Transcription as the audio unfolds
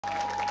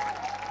Following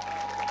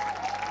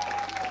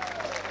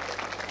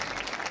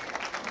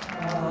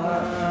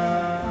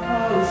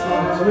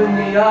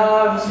the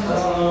eye, was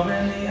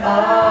following the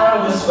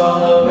eye, was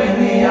following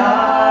the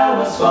eye,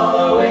 was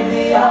following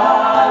the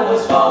eye,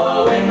 was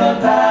following the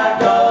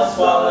pack, all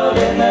swallowed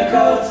in the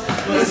coats,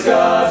 with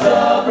scars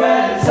of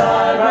red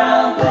tied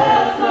round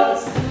their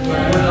throats.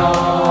 When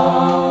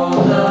all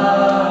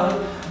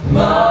of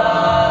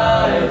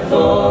my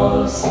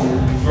foes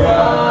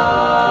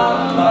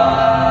from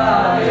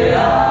my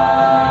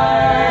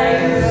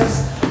eyes,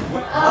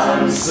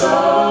 I'm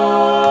sorry,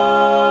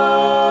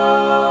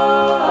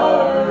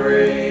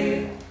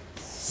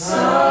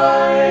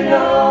 sigh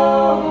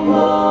no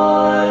more.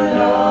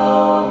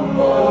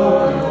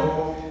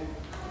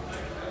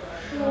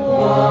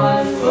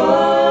 One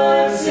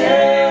foot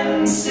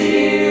in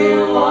sea,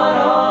 one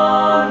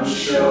on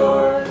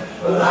shore.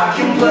 Well, I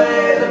can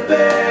play the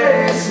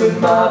bass with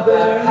my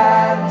bare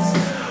hands.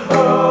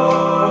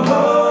 Oh, oh,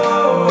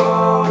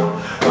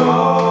 oh,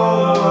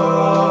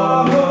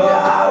 oh.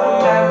 Yeah, I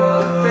remember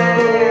the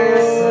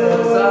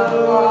faces of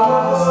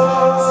lost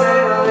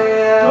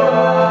sailing.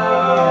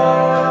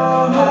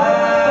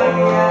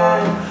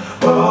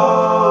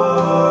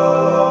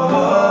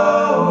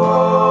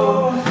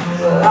 Oh,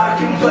 well, I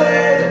can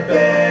play the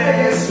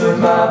bass with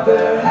my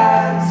bare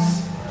hands.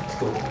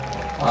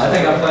 I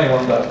think I'm playing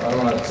one, but I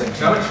don't want to sing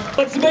too much.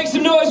 Let's make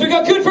some noise. We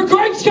got Good for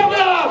Grapes coming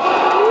up.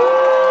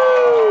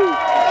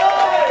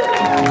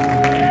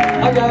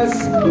 Hi guys.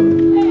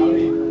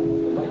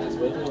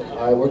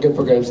 Alright, we're Good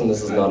for Grapes and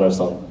this is not our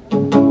song.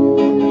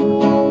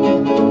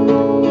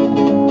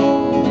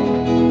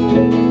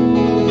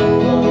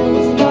 It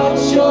was not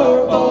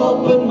your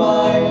fault but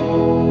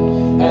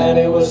mine, and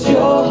it was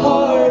your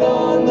heart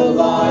on the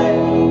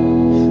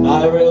line.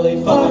 I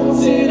really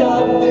fucked it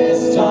up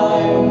this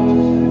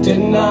time,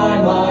 didn't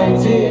I, my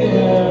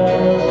dear?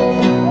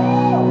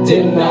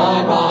 Didn't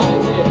I, my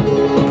dear?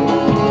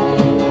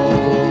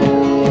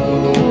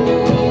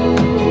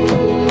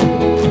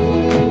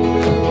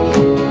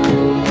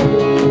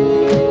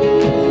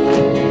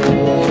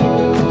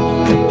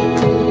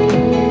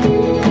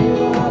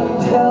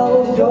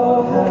 Held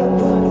your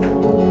hand.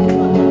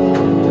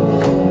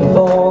 If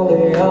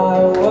only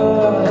I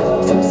were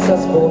a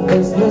successful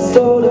business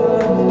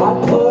owner,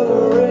 I'd put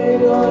a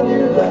ring on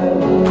your bed.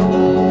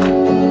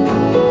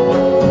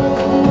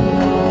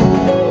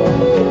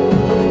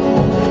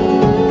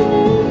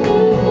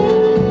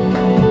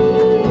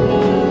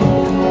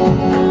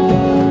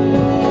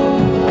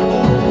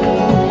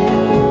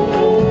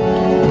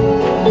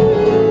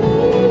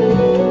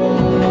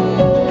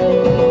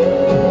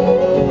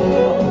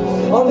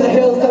 On the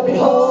hills that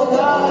behold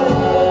I,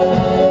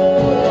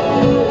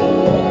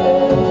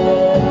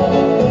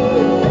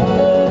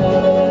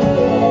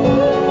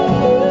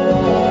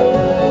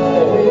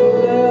 we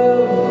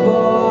live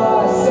for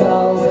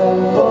ourselves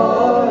and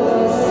for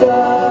the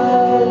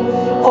sun.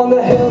 On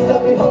the hills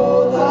that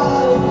behold I,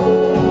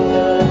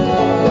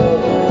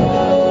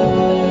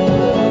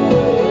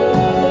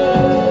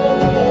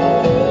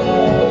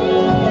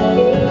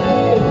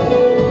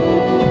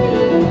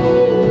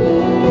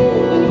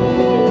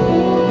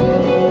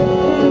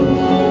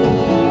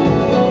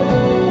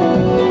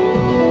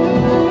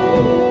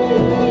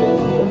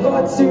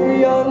 but too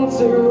young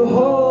to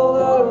hold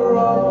a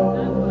rope.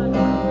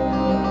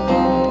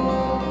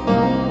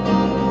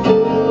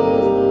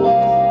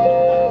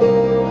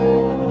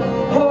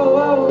 Oh,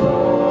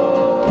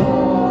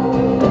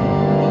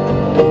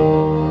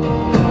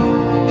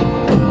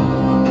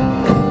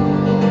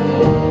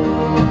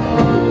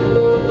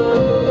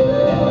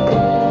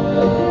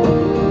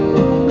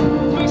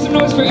 Let's make some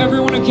noise for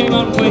everyone who came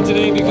out and played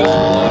today, because there were a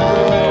lot of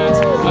great bands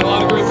and a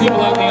lot of great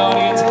people out in the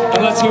audience.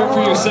 And let's hear it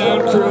for your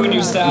sound crew and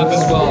your staff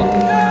as well.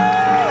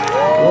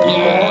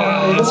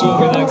 Yeah, that's what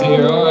we like to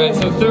hear. Alright,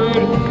 so third,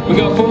 we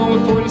got Fulham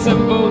with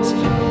 47 votes.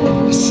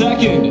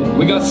 Second,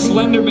 we got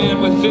Slender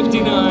Man with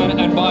 59,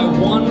 and by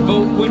one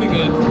vote winning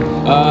it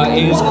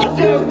is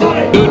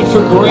Good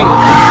for Grapes.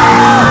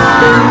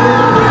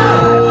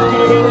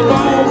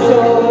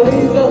 so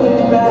easily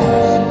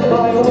matched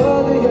by a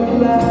worthier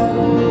man.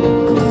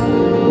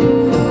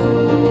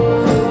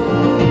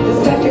 The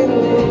second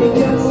we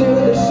get to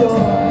the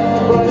shore,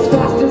 run as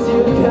fast as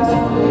you can.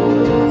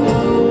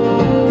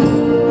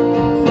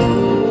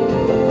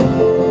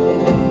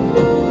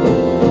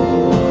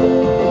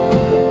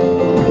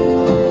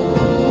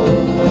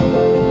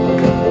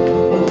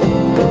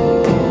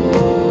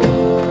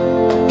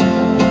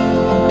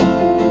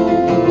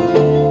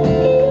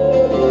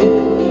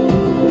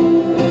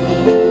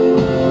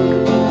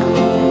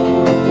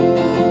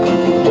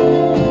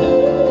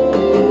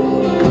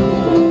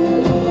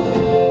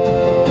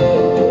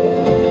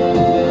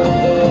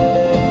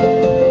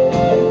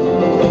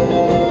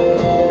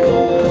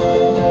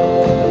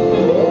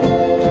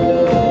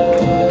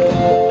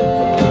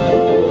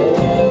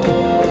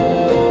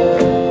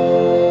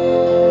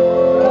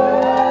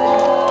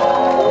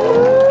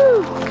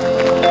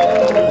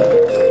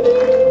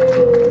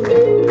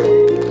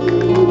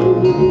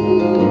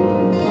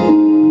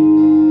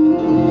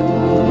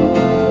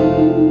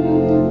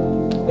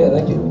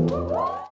 Woo!